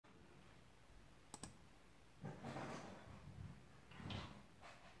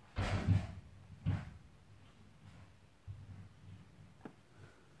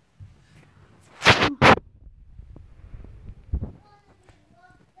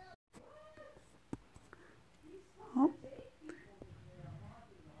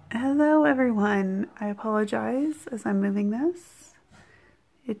everyone. I apologize as I'm moving this.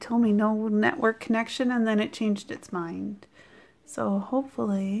 It told me no network connection and then it changed its mind. So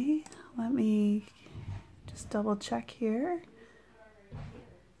hopefully, let me just double check here.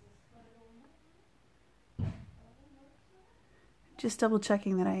 Just double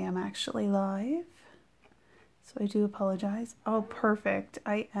checking that I am actually live. So I do apologize. Oh, perfect.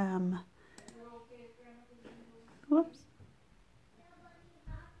 I am. Whoops.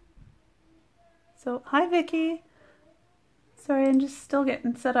 So, hi Vicky. Sorry, I'm just still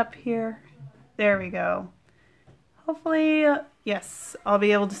getting set up here. There we go. Hopefully, yes, I'll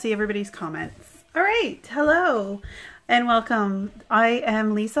be able to see everybody's comments. All right, hello and welcome. I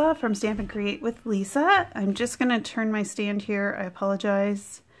am Lisa from Stamp and Create with Lisa. I'm just going to turn my stand here. I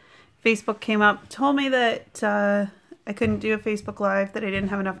apologize. Facebook came up, told me that I couldn't do a Facebook Live, that I didn't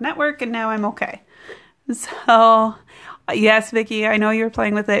have enough network, and now I'm okay. So, yes, Vicky, I know you're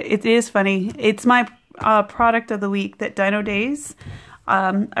playing with it. It is funny. It's my product of the week, that Dino Days.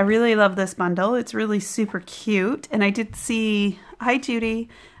 I really love this bundle. It's really super cute. And I did see, hi Judy,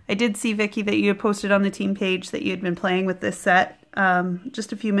 I did see, Vicky, that you had posted on the team page that you had been playing with this set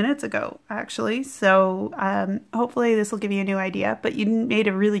just a few minutes ago, actually. So hopefully this will give you a new idea. But you made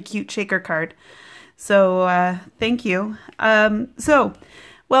a really cute shaker card. So thank you.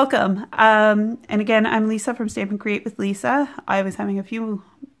 Welcome. And again, I'm Lisa from Stamp and Create with Lisa. I was having a few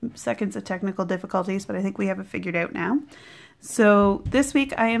seconds of technical difficulties, but I think we have it figured out now. So this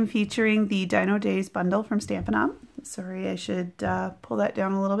week I am featuring the Dino Days bundle from Stampin' Up. Sorry, I should pull that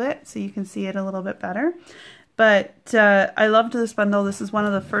down a little bit so you can see it a little bit better. But I loved this bundle. This is one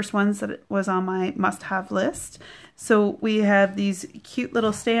of the first ones that was on my must-have list. So we have these cute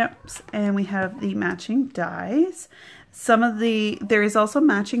little stamps and we have the matching dies. There is also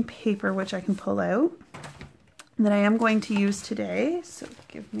matching paper, which I can pull out, that I am going to use today. So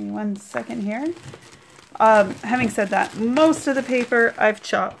give me 1 second here. Having said that, most of the paper I've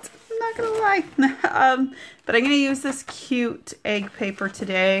chopped. I'm not gonna lie. But I'm gonna use this cute egg paper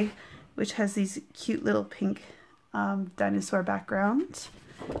today, which has these cute little pink dinosaur background.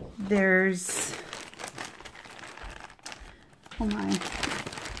 There's, oh my,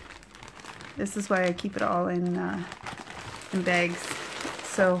 this is why I keep it all in bags.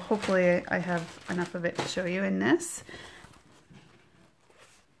 So hopefully I have enough of it to show you in this.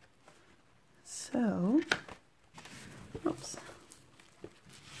 So, oops.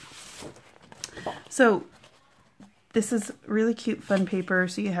 So this is really cute fun paper.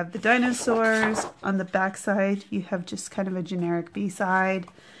 So you have the dinosaurs on the back side. You have just kind of a generic B side.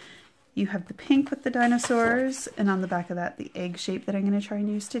 You have the pink with the dinosaurs, and on the back of that, the egg shape that I'm going to try and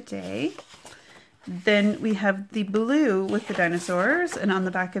use today. Then we have the blue with the dinosaurs, and on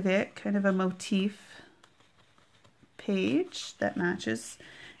the back of it, kind of a motif page that matches,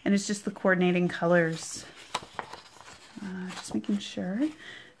 and it's just the coordinating colors. Just making sure.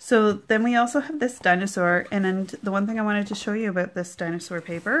 So then we also have this dinosaur, and the one thing I wanted to show you about this dinosaur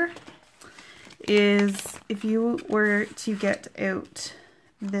paper is if you were to get out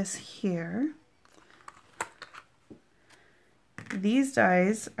this here, these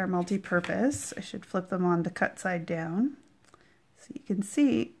dies are multi-purpose. I should flip them on the cut side down. So you can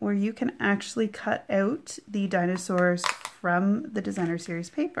see where you can actually cut out the dinosaurs from the designer series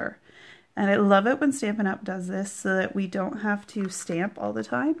paper. And I love it when Stampin' Up! Does this so that we don't have to stamp all the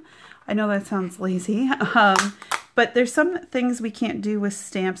time. I know that sounds lazy, but there's some things we can't do with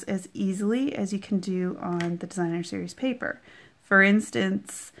stamps as easily as you can do on the designer series paper. For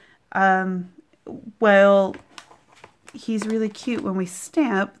instance, well, he's really cute. When we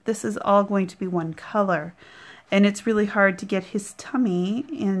stamp, this is all going to be one color. And it's really hard to get his tummy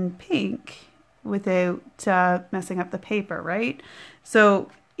in pink without messing up the paper, right? So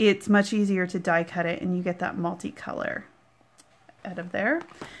it's much easier to die cut it and you get that multicolor out of there.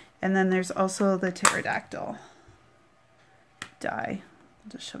 And then there's also the pterodactyl die.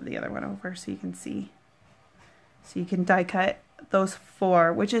 I'll just shove the other one over so you can see. So you can die cut those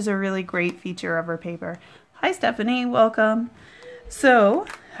 4, which is a really great feature of our paper. Hi Stephanie, welcome. So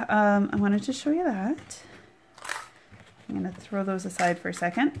I wanted to show you that. I'm going to throw those aside for a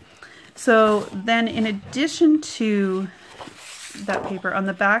second. So then in addition to that paper, on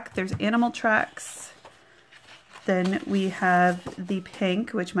the back there's animal tracks. Then we have the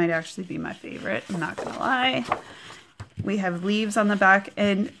pink, which might actually be my favorite, I'm not going to lie. We have leaves on the back,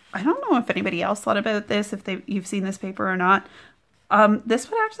 and I don't know if anybody else thought about this, if you've seen this paper or not. This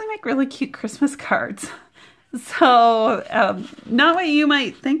would actually make really cute Christmas cards. So not what you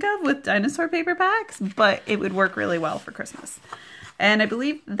might think of with dinosaur paper packs, but it would work really well for Christmas. And I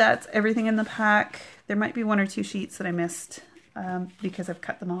believe that's everything in the pack. There might be 1 or 2 sheets that I missed because I've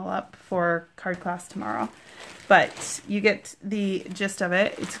cut them all up for card class tomorrow. But you get the gist of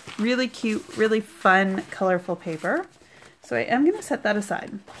it. It's really cute, really fun, colorful paper. So I am going to set that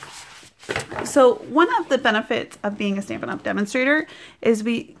aside. So one of the benefits of being a Stampin' Up! Demonstrator is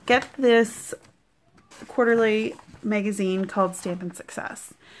we get this quarterly magazine called Stampin'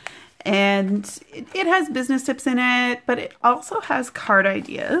 Success. And it has business tips in it, but it also has card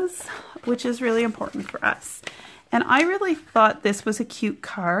ideas, which is really important for us. And I really thought this was a cute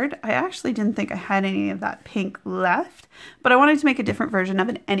card. I actually didn't think I had any of that pink left, but I wanted to make a different version of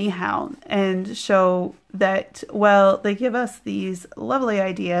it anyhow and show that, well, they give us these lovely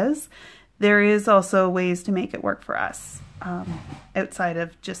ideas. There is also ways to make it work for us outside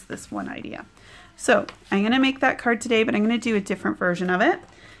of just this one idea. So I'm going to make that card today, but I'm going to do a different version of it.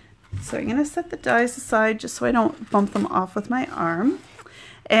 So I'm going to set the dies aside just so I don't bump them off with my arm.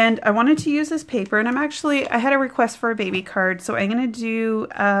 And I wanted to use this paper, and I had a request for a baby card, so I'm going to do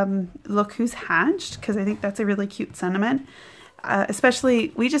Look Who's Hatched, because I think that's a really cute sentiment.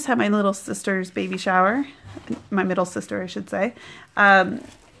 Especially, we just had my little sister's baby shower, my middle sister, I should say. And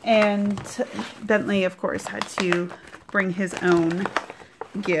Bentley, of course, had to bring his own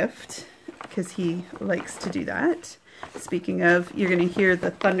gift, because he likes to do that. Speaking of, you're going to hear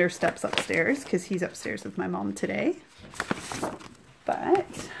the thunder steps upstairs because he's upstairs with my mom today.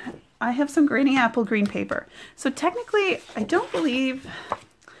 But I have some Granny Apple green paper. So technically, I don't believe,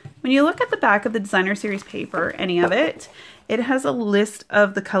 when you look at the back of the designer series paper, any of it, it has a list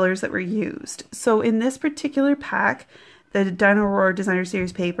of the colors that were used. So in this particular pack, the Dino Roar designer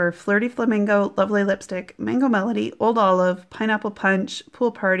series paper, Flirty Flamingo, Lovely Lipstick, Mango Melody, Old Olive, Pineapple Punch,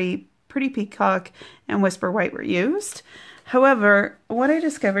 Pool Party, Pretty Peacock, and Whisper White were used. However, what I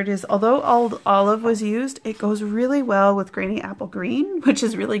discovered is although Old Olive was used, it goes really well with Granny Apple Green, which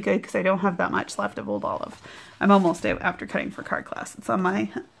is really good because I don't have that much left of Old Olive. I'm almost out after cutting for card class. It's on my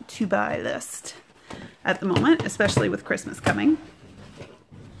to-buy list at the moment, especially with Christmas coming.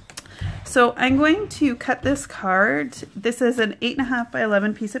 So I'm going to cut this card. This is an 8.5 by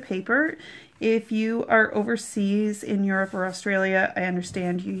 11 piece of paper. If you are overseas in Europe or Australia, I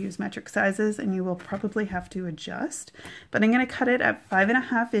understand you use metric sizes and you will probably have to adjust. But I'm going to cut it at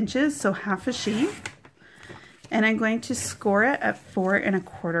 5.5 inches, so half a sheet. And I'm going to score it at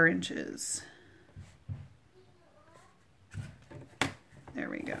 4.25 inches.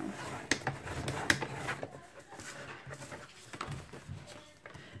 There we go.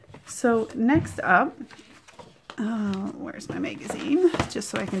 So next up, where's my magazine? Just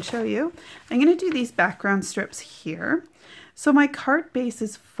so I can show you. I'm going to do these background strips here. So my card base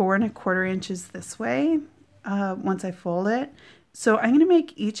is 4.25 inches this way once I fold it. So I'm going to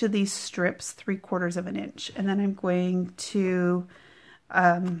make each of these strips 3/4 inch, and then I'm going to,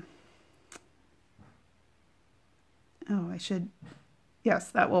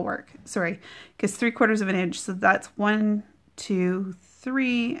 yes, that will work. Sorry, because 3/4 inch, so that's 1, 2,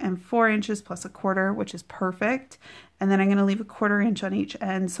 3, and 4 inches plus 1/4, which is perfect. And then I'm going to leave 1/4 inch on each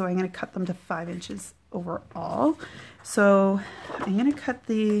end, so I'm going to cut them to 5 inches overall. So I'm going to cut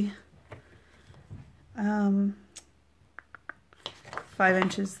the 5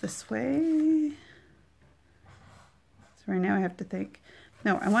 inches this way. So right now I have to think.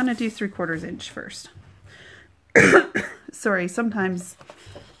 No, I want to do 3/4 inch first. Sorry, sometimes.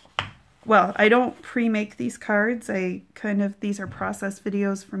 Well, I don't pre-make these cards. These are process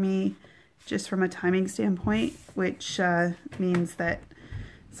videos for me just from a timing standpoint, which means that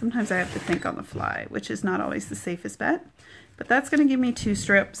sometimes I have to think on the fly, which is not always the safest bet. But that's going to give me 2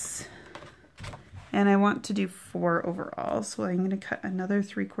 strips, and I want to do 4 overall. So I'm going to cut another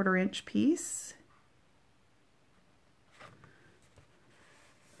 3/4 inch piece.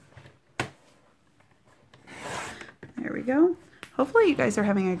 There we go. Hopefully you guys are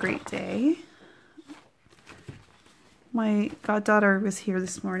having a great day. My goddaughter was here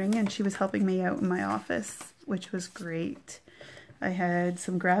this morning and she was helping me out in my office, which was great. I had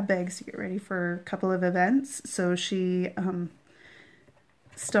some grab bags to get ready for a couple of events, so she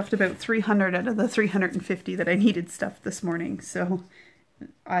stuffed about 300 out of the 350 that I needed stuffed this morning. So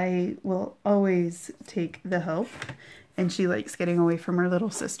I will always take the help. And she likes getting away from her little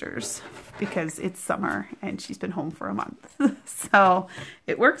sisters because it's summer and she's been home for a month. So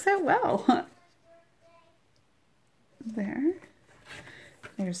it works out well.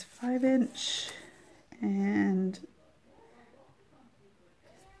 There's 5 inch and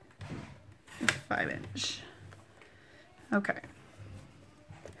 5 inch. Okay.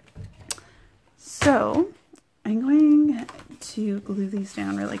 So I'm going to glue these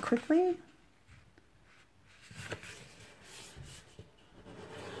down really quickly.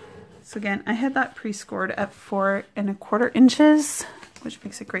 So again, I had that pre-scored at 4¼ inches, which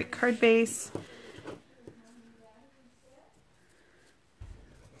makes a great card base.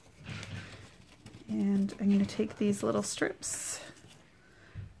 And I'm going to take these little strips,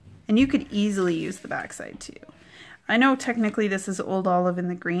 and you could easily use the backside too. I know technically this is Old Olive in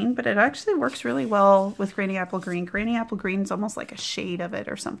the green, but it actually works really well with Granny Apple Green. Granny Apple Green is almost like a shade of it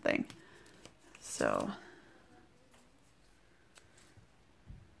or something. So,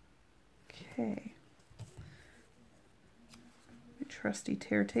 okay. My trusty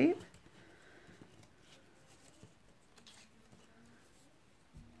tear tape.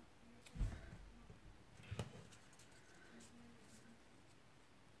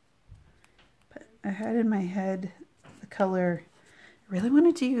 But I had in my head the color, I really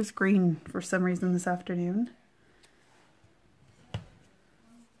wanted to use green for some reason this afternoon.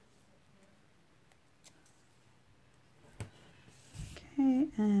 Okay,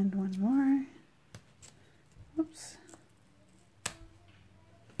 and one more. Oops.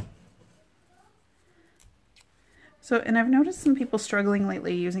 So, and I've noticed some people struggling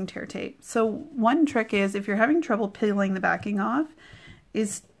lately using tear tape. So one trick is, if you're having trouble peeling the backing off,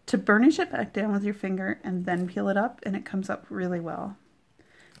 is to burnish it back down with your finger and then peel it up, and it comes up really well.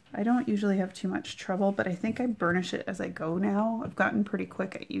 I don't usually have too much trouble, but I think I burnish it as I go now. I've gotten pretty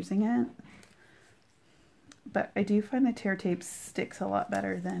quick at using it. But I do find the tear tape sticks a lot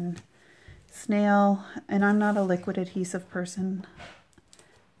better than snail, and I'm not a liquid adhesive person.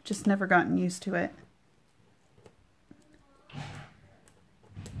 Just never gotten used to it.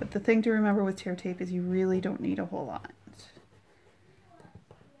 But the thing to remember with tear tape is you really don't need a whole lot.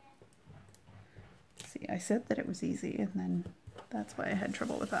 See, I said that it was easy, and then that's why I had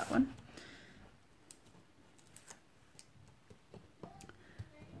trouble with that one.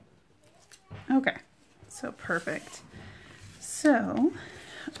 Okay, so perfect. So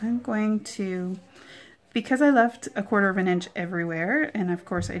I'm going to, because I left 1/4 inch everywhere, and of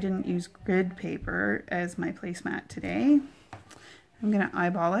course I didn't use grid paper as my placemat today, I'm going to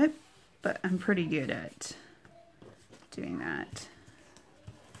eyeball it, but I'm pretty good at doing that.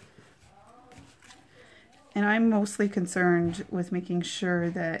 And I'm mostly concerned with making sure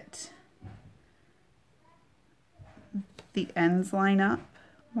that the ends line up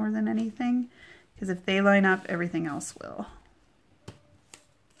more than anything, because if they line up, everything else will.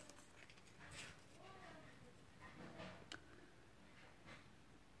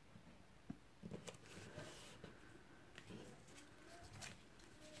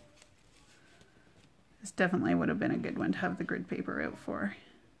 This definitely would have been a good one to have the grid paper out for.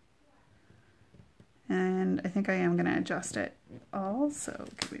 And I think I am going to adjust it all, so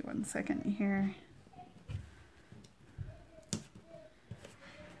give me 1 second here.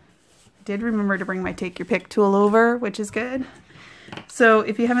 Did remember to bring my Take Your Pick tool over, which is good. So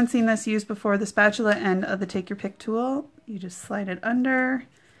if you haven't seen this used before, the spatula end of the Take Your Pick tool, you just slide it under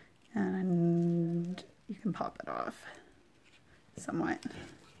and you can pop it off somewhat.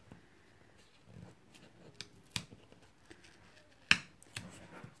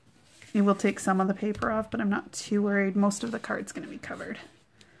 It will take some of the paper off, but I'm not too worried. Most of the card's going to be covered.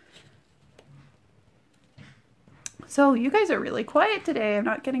 So you guys are really quiet today. I'm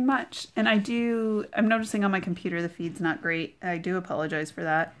not getting much. And I'm noticing on my computer the feed's not great. I do apologize for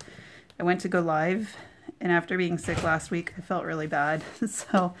that. I went to go live, and after being sick last week, I felt really bad.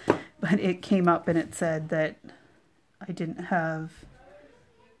 So, but it came up and it said that I didn't have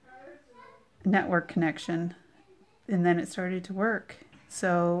a network connection, and then it started to work.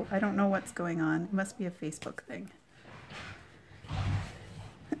 So I don't know what's going on. It must be a Facebook thing.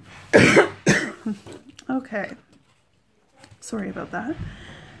 Okay. Sorry about that.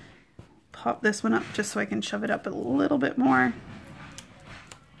 Pop this one up just so I can shove it up a little bit more.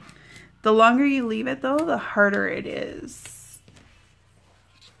 The longer you leave it though, the harder it is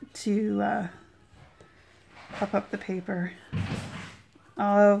to pop up the paper.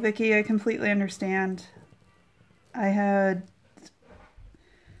 Oh, Vicky, I completely understand. I had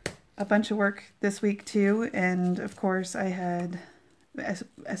a bunch of work this week too, and of course I had,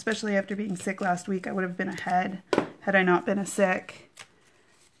 especially after being sick last week, I would have been ahead had I not been sick.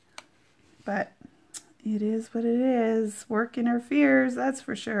 But it is what it is. Work interferes, that's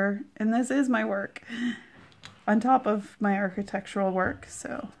for sure. And this is my work on top of my architectural work,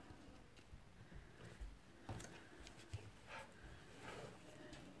 so.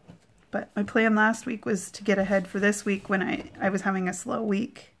 But my plan last week was to get ahead for this week when I was having a slow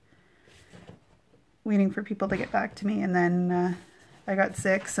week, waiting for people to get back to me, and then I got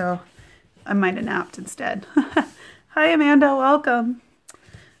sick, so I might have napped instead. Hi Amanda, welcome.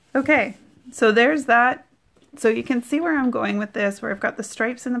 Okay, so there's that so you can see where I'm going with this, where I've got the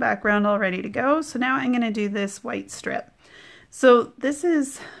stripes in the background all ready to go. So now I'm going to do this white strip. So this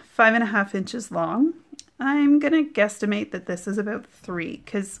is 5.5 inches long. I'm going to guesstimate that this is about 3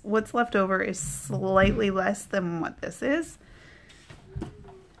 because what's left over is slightly less than what this is.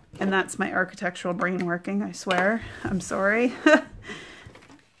 And that's my architectural brain working, I swear. I'm sorry.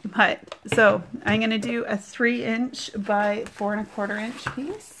 But so I'm going to do a 3-inch by 4.25 inch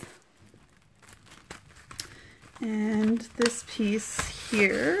piece. And this piece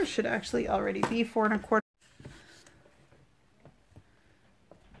here should actually already be 4.25.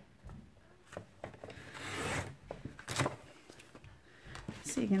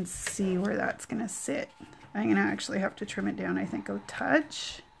 So you can see where that's going to sit. I'm going to actually have to trim it down, I think, a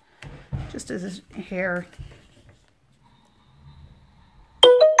touch, just as a hair.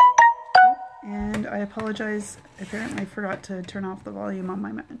 And I apologize, apparently I forgot to turn off the volume on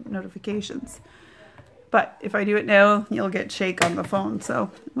my notifications. But if I do it now, you'll get shake on the phone,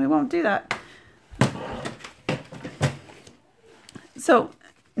 so we won't do that. So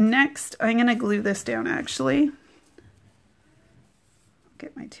next, I'm going to glue this down actually.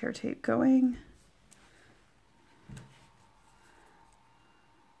 Get my tear tape going.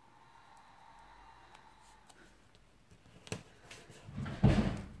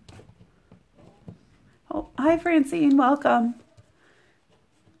 Oh, hi Francine, welcome.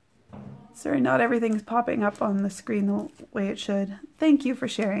 Sorry, not everything's popping up on the screen the way it should. Thank you for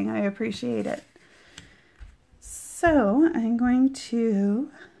sharing, I appreciate it. So I'm going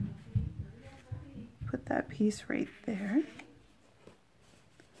to put that piece right there.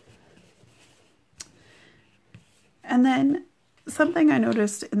 And then something I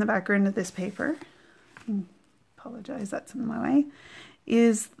noticed in the background of this paper, apologize that's in my way,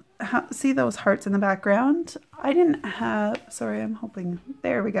 is see those hearts in the background? I didn't have, sorry, I'm hoping,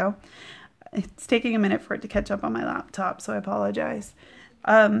 there we go. It's taking a minute for it to catch up on my laptop, so I apologize.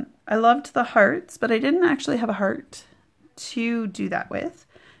 I loved the hearts, but I didn't actually have a heart to do that with.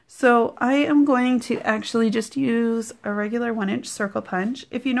 So I am going to actually just use a regular 1-inch circle punch.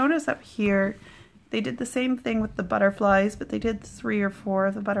 If you notice up here, they did the same thing with the butterflies, but they did 3 or 4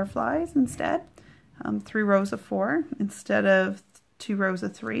 of the butterflies instead. 3 rows of 4 instead of 2 rows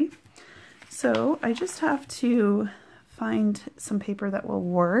of 3. So I just have to find some paper that will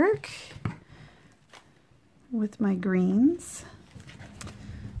work with my greens.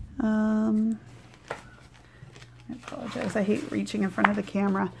 I apologize, I hate reaching in front of the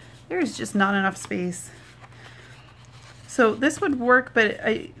camera. There's just not enough space. So this would work, but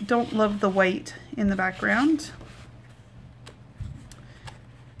I don't love the white in the background.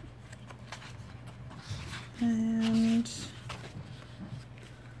 And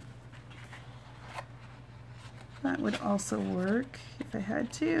that would also work if I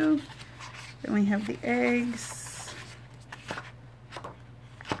had to. Then we have the eggs.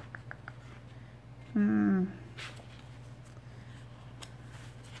 I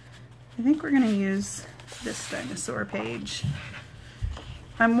think we're going to use this dinosaur page.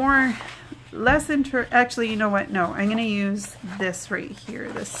 I'm actually, you know what? No, I'm going to use this right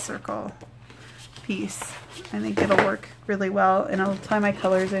here, this circle piece. I think it'll work really well and it'll tie my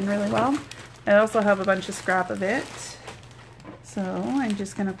colors in really well. I also have a bunch of scrap of it. So I'm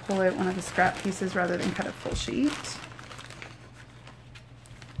just going to pull out one of the scrap pieces rather than cut a full sheet.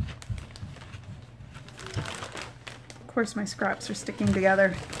 Of course my scraps are sticking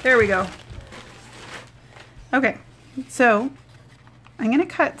together. There we go. Okay, so I'm going to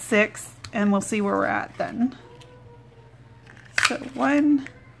cut 6 and we'll see where we're at then. So 1,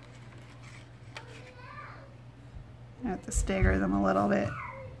 I have to stagger them a little bit.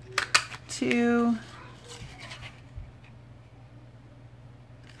 2,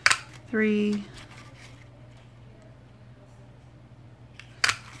 3,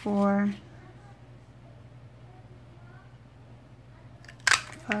 4,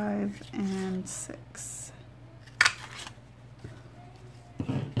 5, and 6.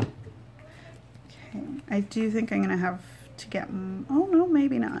 Okay, I do think I'm going to have to get, oh no,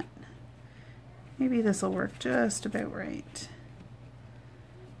 maybe not. Maybe this will work just about right.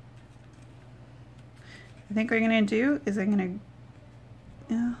 I think what I'm going to do is I'm going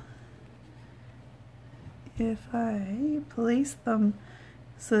to, if I place them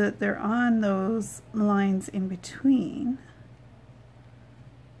so that they're on those lines in between,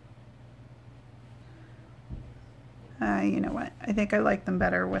 you know what, I think I like them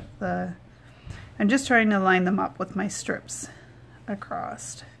better with the, I'm just trying to line them up with my strips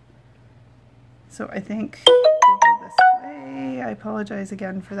across. So I think we'll go this way. I apologize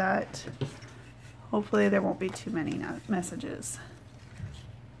again for that. Hopefully there won't be too many messages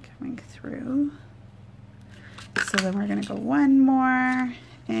coming through. so then we're going to go one more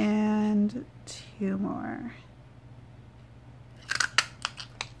and two more.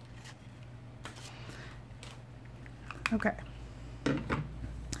 Okay.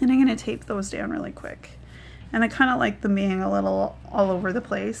 And I'm going to tape those down really quick. And I kind of like them being a little all over the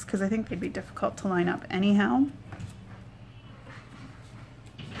place because I think they'd be difficult to line up anyhow.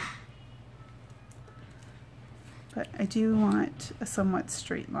 But I do want a somewhat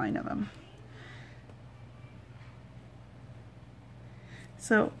straight line of them.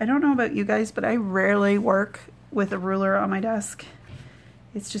 So I don't know about you guys, but I rarely work with a ruler on my desk.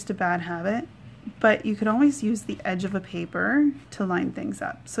 It's just a bad habit. But you can always use the edge of a paper to line things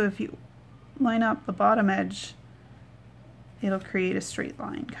up. So if you line up the bottom edge, it'll create a straight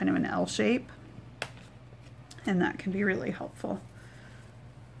line, kind of an L shape. And that can be really helpful.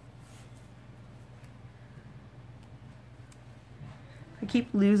 I keep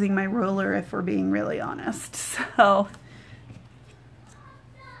losing my ruler if we're being really honest. So,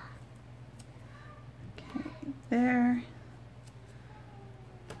 okay, there.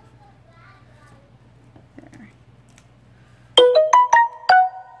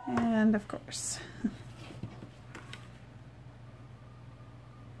 And of course.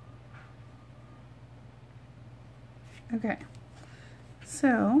 Okay,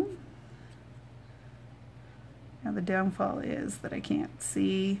 so now the downfall is that I can't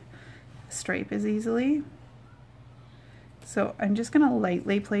see the stripe as easily. So I'm just going to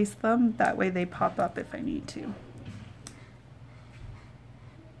lightly place them, that way they pop up if I need to.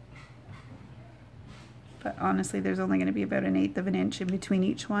 But honestly, there's only going to be about 1/8 of an inch in between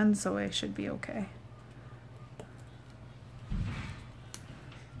each one, so I should be okay.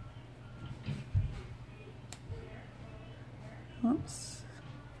 Whoops.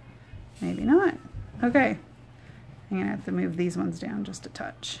 Maybe not. Okay. I'm going to have to move these ones down just a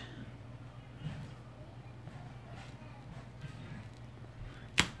touch.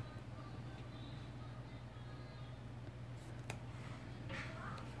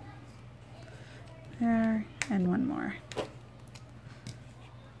 There, and one more.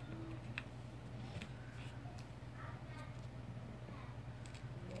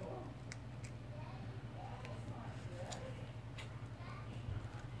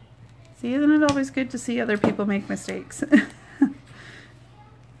 See, isn't it always good to see other people make mistakes?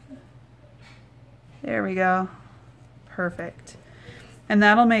 There we go. Perfect. And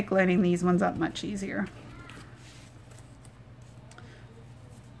that'll make lining these ones up much easier.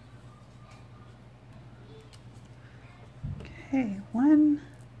 Okay, 1,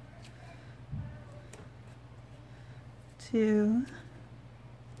 2,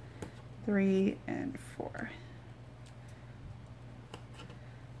 3, and 4.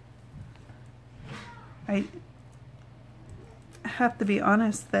 I have to be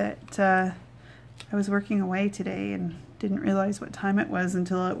honest that I was working away today and didn't realize what time it was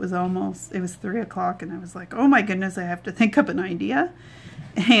until it was 3 o'clock, and I was like, oh my goodness, I have to think up an idea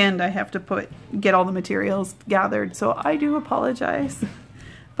and I have to get all the materials gathered, so I do apologize.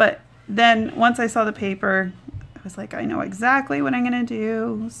 But then once I saw the paper, I was like, I know exactly what I'm gonna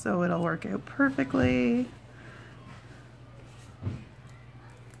do, so it'll work out perfectly.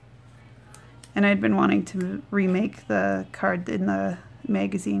 And I'd been wanting to remake the card in the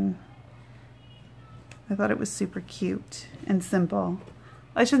magazine. I thought it was super cute and simple.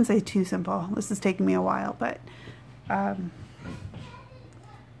 I shouldn't say too simple. This is taking me a while, but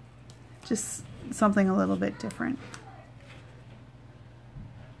just something a little bit different.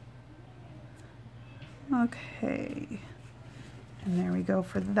 Okay. And there we go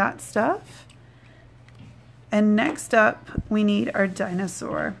for that stuff. And next up, we need our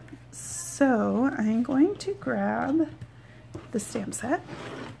dinosaur. So I'm going to grab the stamp set.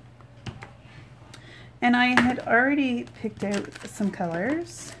 And I had already picked out some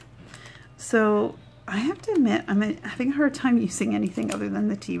colors. So I have to admit, I'm having a hard time using anything other than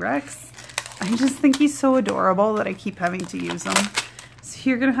the T-Rex. I just think he's so adorable that I keep having to use them. So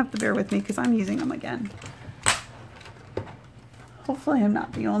you're gonna have to bear with me because I'm using them again. Hopefully I'm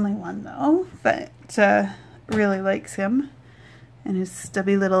not the only one though that really likes him. And his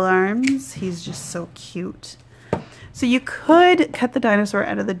stubby little arms. He's just so cute. So you could cut the dinosaur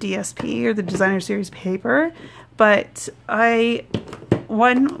out of the DSP or the designer series paper, but I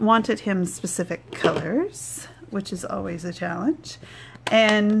wanted him specific colors, which is always a challenge,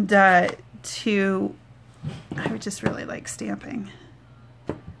 and I would just really like stamping.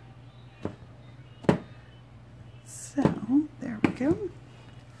 So there we go.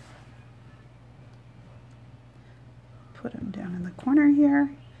 Put him down in the corner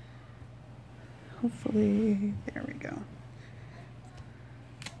here. Hopefully, there we go.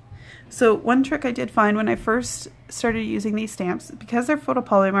 So one trick I did find when I first started using these stamps, because they're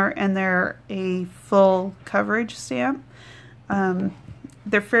photopolymer and they're a full coverage stamp,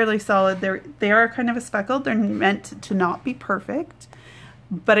 they're fairly solid. They are kind of a speckled. They're meant to not be perfect,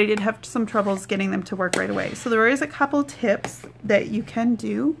 but I did have some troubles getting them to work right away. So there is a couple tips that you can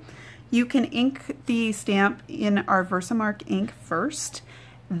do. You can ink the stamp in our Versamark ink first,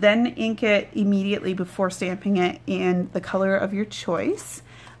 then ink it immediately before stamping it in the color of your choice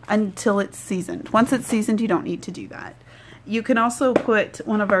until it's seasoned. Once it's seasoned, you don't need to do that. You can also put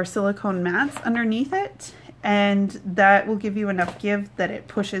one of our silicone mats underneath it, and that will give you enough give that it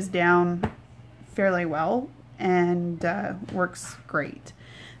pushes down fairly well and works great.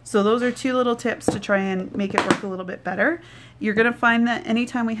 So those are two little tips to try and make it work a little bit better. You're going to find that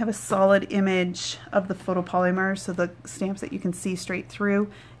anytime we have a solid image of the photopolymer, so the stamps that you can see straight through,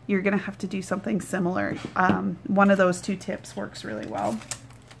 you're going to have to do something similar. One of those two tips works really well.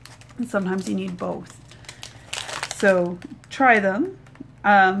 And sometimes you need both. So try them.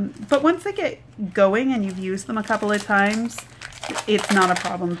 But once they get going and you've used them a couple of times, it's not a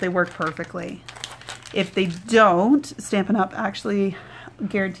problem. They work perfectly. If they don't, Stampin' Up! Actually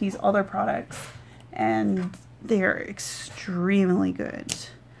guarantees all their products, and they're extremely good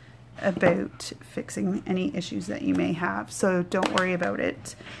about fixing any issues that you may have. So don't worry about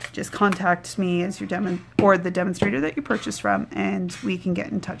it. Just contact me as your or the demonstrator that you purchased from, and we can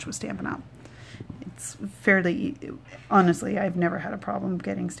get in touch with Stampin' Up! It's fairly, honestly, I've never had a problem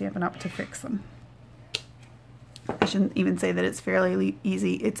getting Stampin' Up! To fix them. I shouldn't even say that it's fairly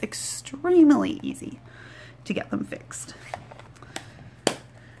easy. It's extremely easy to get them fixed.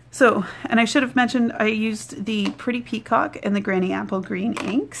 So, and I should have mentioned I used the Pretty Peacock and the Granny Apple Green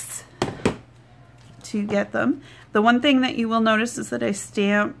inks to get them. The one thing that you will notice is that I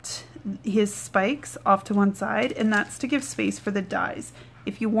stamped his spikes off to one side, and that's to give space for the dies.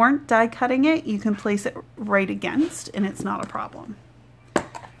 If you weren't die cutting it, you can place it right against and it's not a problem.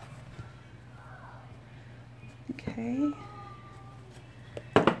 Okay.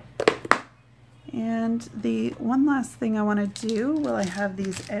 And the one last thing I want to do while I have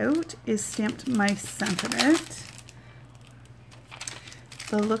these out is stamp my sentiment.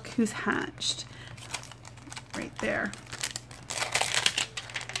 The Look Who's Hatched. Right there.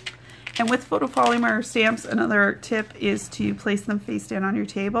 And with photopolymer stamps, another tip is to place them face down on your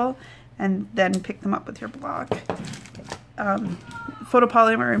table and then pick them up with your block.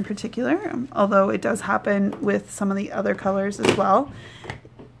 Photopolymer in particular, although it does happen with some of the other colors as well,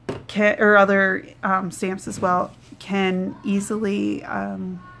 or other stamps as well, can easily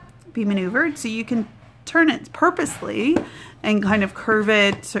be maneuvered. So you can turn it purposely and kind of curve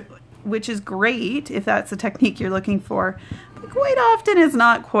it, which is great if that's the technique you're looking for. But quite often it's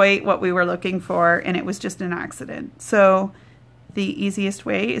not quite what we were looking for, and it was just an accident. So the easiest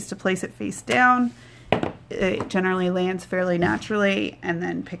way is to place it face down. It generally lands fairly naturally, and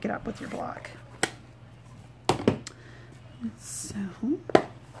then pick it up with your block. So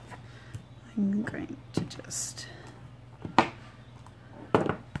I'm going to just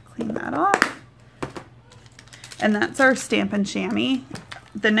clean that off. And that's our Stampin' Chamois.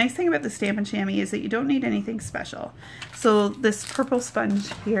 The nice thing about the Stampin' Chamois is that you don't need anything special. So this purple sponge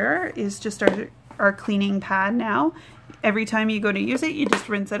here is just our cleaning pad now. Every time you go to use it, you just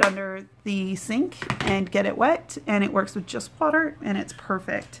rinse it under the sink and get it wet, and it works with just water, and it's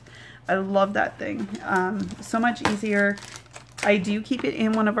perfect. I love that thing. So much easier. I do keep it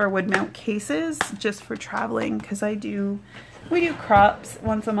in one of our wood mount cases just for traveling, because we do crops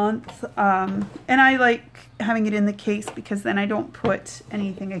once a month, and I like having it in the case because then I don't put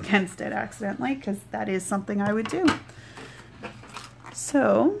anything against it accidentally, because that is something I would do.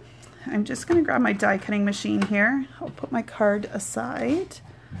 So I'm just going to grab my die cutting machine here. I'll put my card aside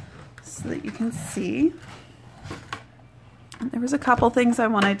so that you can see. There was a couple things I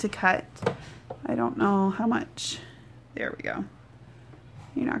wanted to cut. I don't know how much. There we go.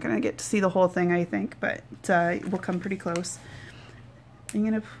 You're not going to get to see the whole thing, I think, but we'll come pretty close. I'm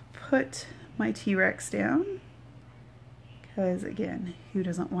going to put my T-Rex down, because again, who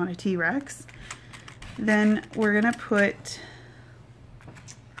doesn't want a T-Rex? Then we're going to put,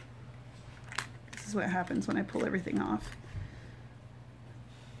 this is what happens when I pull everything off.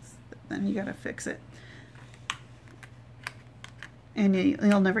 Then you got to fix it. And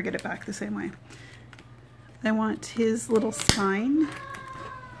you'll never get it back the same way. I want his little spine.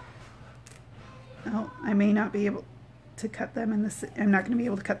 Oh, I may not be able to cut them in this. I'm not going to be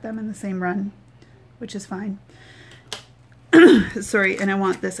able to cut them in the same run, which is fine. Sorry, and I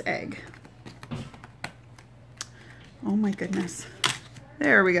want this egg. Oh my goodness.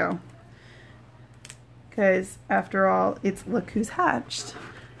 There we go. Because after all, it's Look Who's Hatched.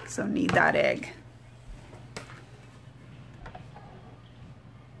 So need that egg.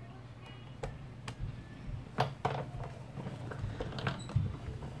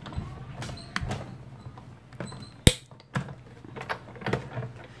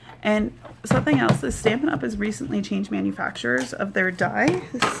 And something else is Stampin' Up! Has recently changed manufacturers of their die.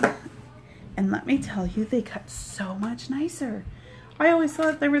 And let me tell you, they cut so much nicer. I always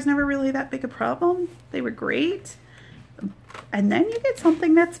thought there was never really that big a problem. They were great. And then you get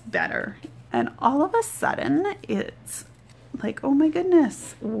something that's better. And all of a sudden, it's like, oh my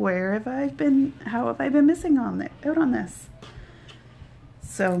goodness, where have I been? How have I been missing out on this?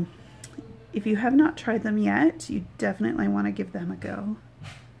 So if you have not tried them yet, you definitely want to give them a go.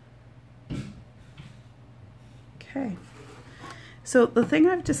 Okay, so the thing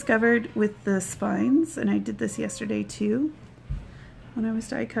I've discovered with the spines, and I did this yesterday too when I was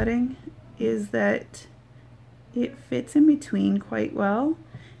die cutting, is that it fits in between quite well,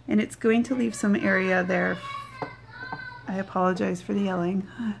 and it's going to leave some area there. I apologize for the yelling.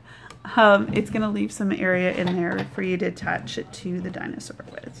 It's going to leave some area in there for you to attach it to the dinosaur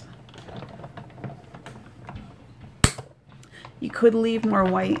with. You could leave more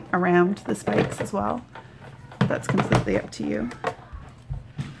white around the spikes as well. That's completely up to you.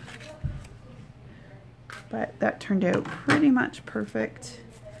 But that turned out pretty much perfect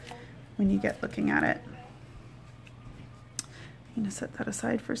when you get looking at it. I'm going to set that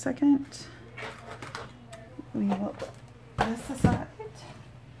aside for a second. We will put this aside.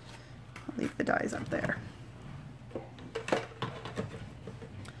 I'll leave the dies up there.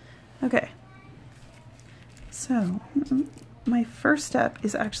 Okay. So my first step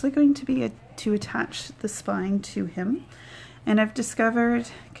is actually going to be to attach the spine to him. And I've discovered,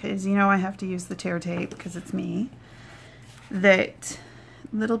 because you know I have to use the tear tape because it's me, that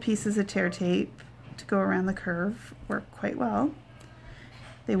little pieces of tear tape to go around the curve work quite well.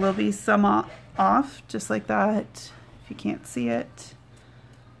 They will be some off, just like that, if you can't see it.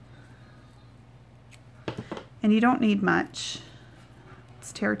 And you don't need much.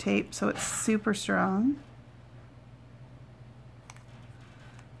 It's tear tape, so it's super strong.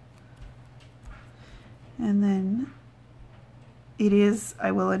 And then it is,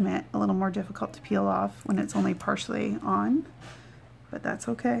 I will admit, a little more difficult to peel off when it's only partially on, but that's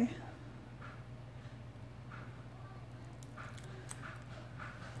okay.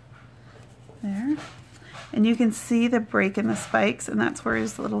 There. And you can see the break in the spikes, and that's where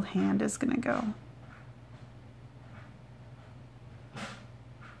his little hand is going to go.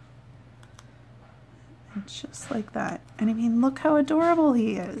 And just like that. And I mean, look how adorable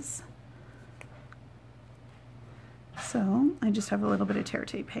he is. So I just have a little bit of tear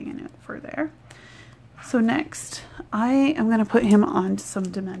tape hanging over there. So next, I am going to put him on some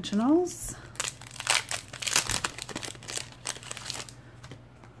dimensionals.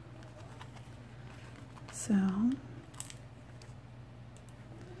 So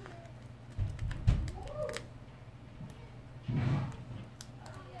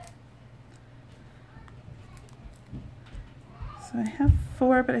I have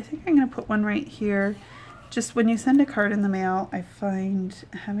 4, but I think I'm going to put one right here. Just when you send a card in the mail, I find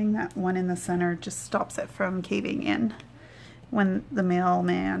having that one in the center just stops it from caving in when the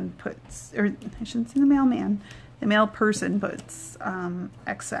mailman puts, or I shouldn't say the mailman, the mail person puts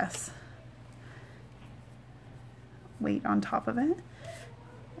excess weight on top of it,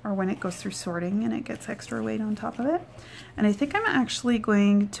 or when it goes through sorting and it gets extra weight on top of it. And I think I'm actually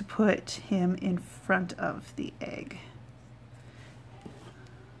going to put him in front of the egg,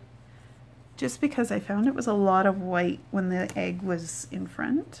 just because I found it was a lot of white when the egg was in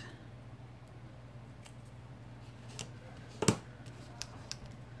front.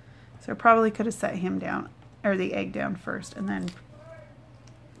 So I probably could have set him down, or the egg down first, and then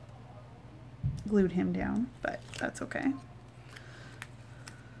glued him down, but that's okay.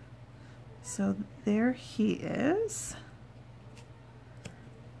 So there he is.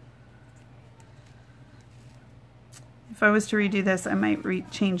 If I was to redo this, I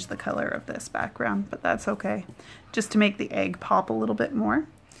might change the color of this background, but that's okay, just to make the egg pop a little bit more.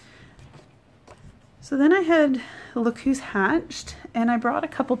 So then I had Look Who's Hatched, and I brought a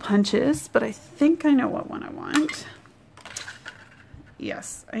couple punches, but I think I know what one I want.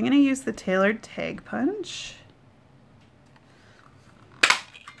 Yes, I'm going to use the tailored tag punch.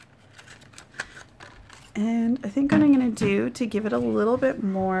 And I think what I'm going to do to give it a little bit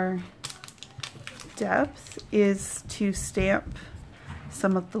more depth is to stamp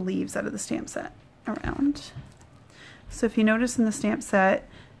some of the leaves out of the stamp set around. So if you notice in the stamp set,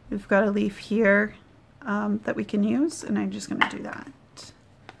 we've got a leaf here that we can use, and I'm just going to do that.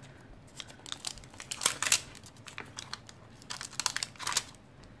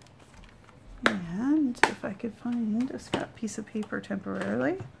 and if I could find a scrap piece of paper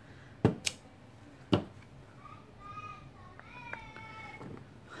temporarily.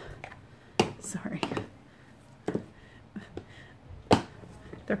 Sorry.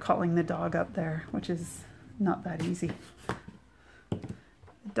 They're calling the dog up there, which is not that easy.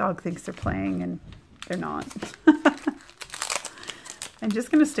 The dog thinks they're playing and they're not. I'm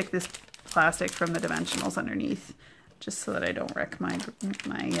just going to stick this plastic from the dimensionals underneath, just so that I don't wreck my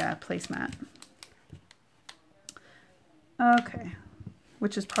placemat. Okay,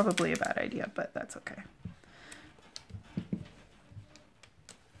 which is probably a bad idea, but that's okay.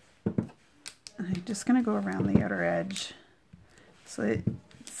 I'm just going to go around the outer edge so that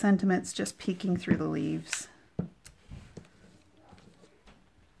sentiment's just peeking through the leaves.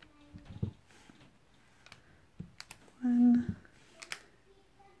 One,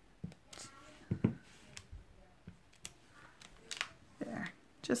 two. There,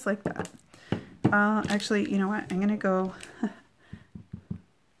 just like that. Actually, you know what? I'm going to go...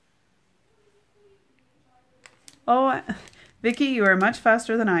 Oh, Vicky, you are much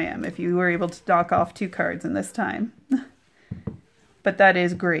faster than I am if you were able to knock off 2 cards in this time. But that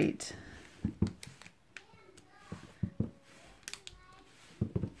is great.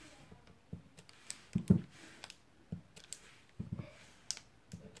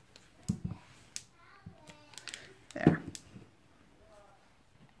 There.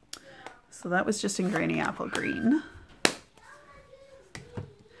 So that was just in Granny Apple Green.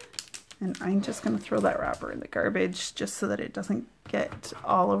 And I'm just going to throw that wrapper in the garbage just so that it doesn't get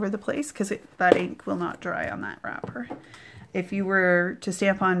all over the place, because that ink will not dry on that wrapper. If you were to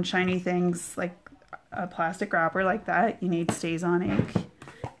stamp on shiny things like a plastic wrapper like that, you need Stays-On ink,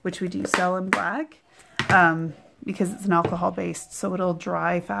 which we do sell in black, because it's an alcohol based, so it'll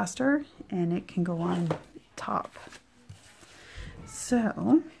dry faster and it can go on top.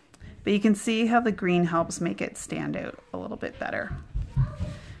 So, but you can see how the green helps make it stand out a little bit better.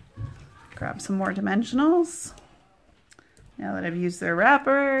 Grab some more dimensionals now that I've used their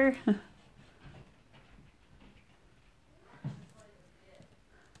wrapper.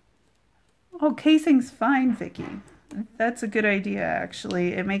 Oh, casing's fine, Vicky. That's a good idea,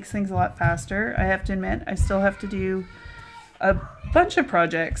 actually. It makes things a lot faster. I have to admit, I still have to do a bunch of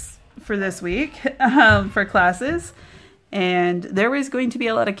projects for this week for classes. And there is going to be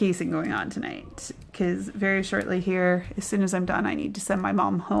a lot of casing going on tonight, because very shortly here, as soon as I'm done, I need to send my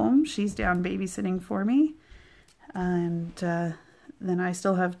mom home. She's down babysitting for me. And then I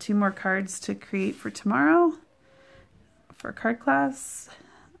still have 2 more cards to create for tomorrow for card class,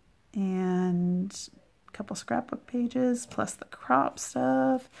 and a couple scrapbook pages, plus the crop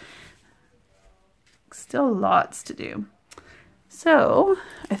stuff. Still lots to do. So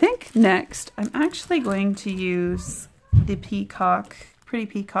I think next I'm actually going to use the Peacock, Pretty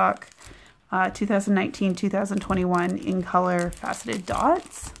Peacock 2019-2021 in color faceted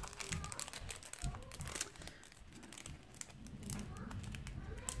dots.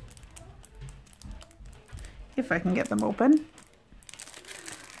 If I can get them open.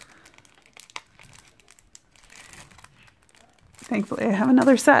 Thankfully I have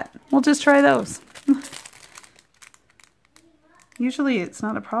another set. We'll just try those. Usually it's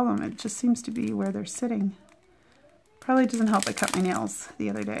not a problem, it just seems to be where they're sitting. Probably doesn't help I cut my nails the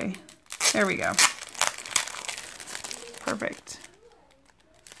other day. There we go. Perfect.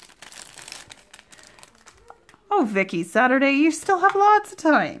 Oh, Vicky, Saturday, you still have lots of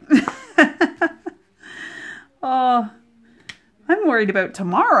time. Oh, I'm worried about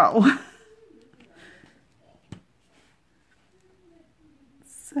tomorrow.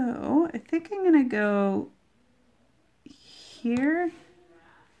 So I think I'm going to go here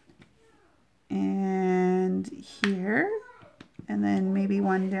and here, and then maybe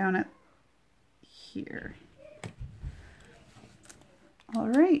one down at here. All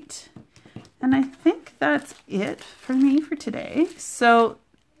right, and I think that's it for me for today. So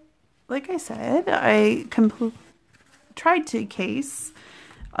like I said, I tried to case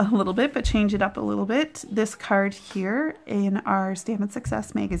a little bit, but change it up a little bit, this card here in our Stamp and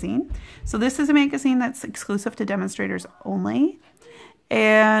Success magazine. So this is a magazine that's exclusive to demonstrators only.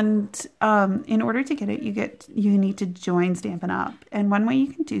 And in order to get it, you need to join Stampin' Up. And one way you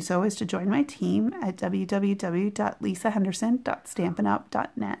can do so is to join my team at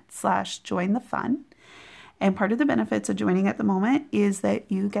www.lisahenderson.stampin'up.net/join-the-fun. And part of the benefits of joining at the moment is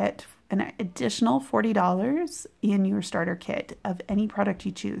that you get an additional $40 in your starter kit of any product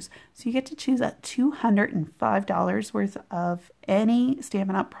you choose. So you get to choose at $205 worth of any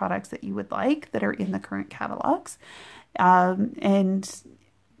Stampin' Up products that you would like that are in the current catalogs. And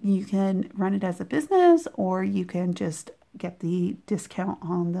you can run it as a business, or you can just get the discount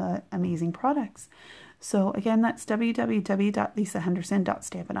on the amazing products. So again, that's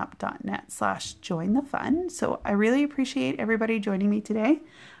www.lisahenderson.stampinup.net/join the fun. So I really appreciate everybody joining me today.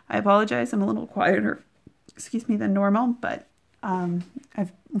 I apologize, I'm a little quieter, excuse me, than normal, but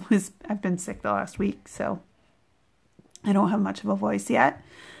I've been sick the last week, so I don't have much of a voice yet.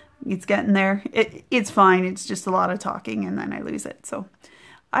 It's getting there. It's fine. It's just a lot of talking and then I lose it. So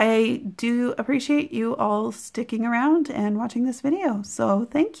I do appreciate you all sticking around and watching this video. So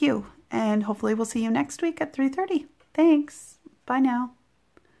thank you. And hopefully we'll see you next week at 3:30. Thanks. Bye now.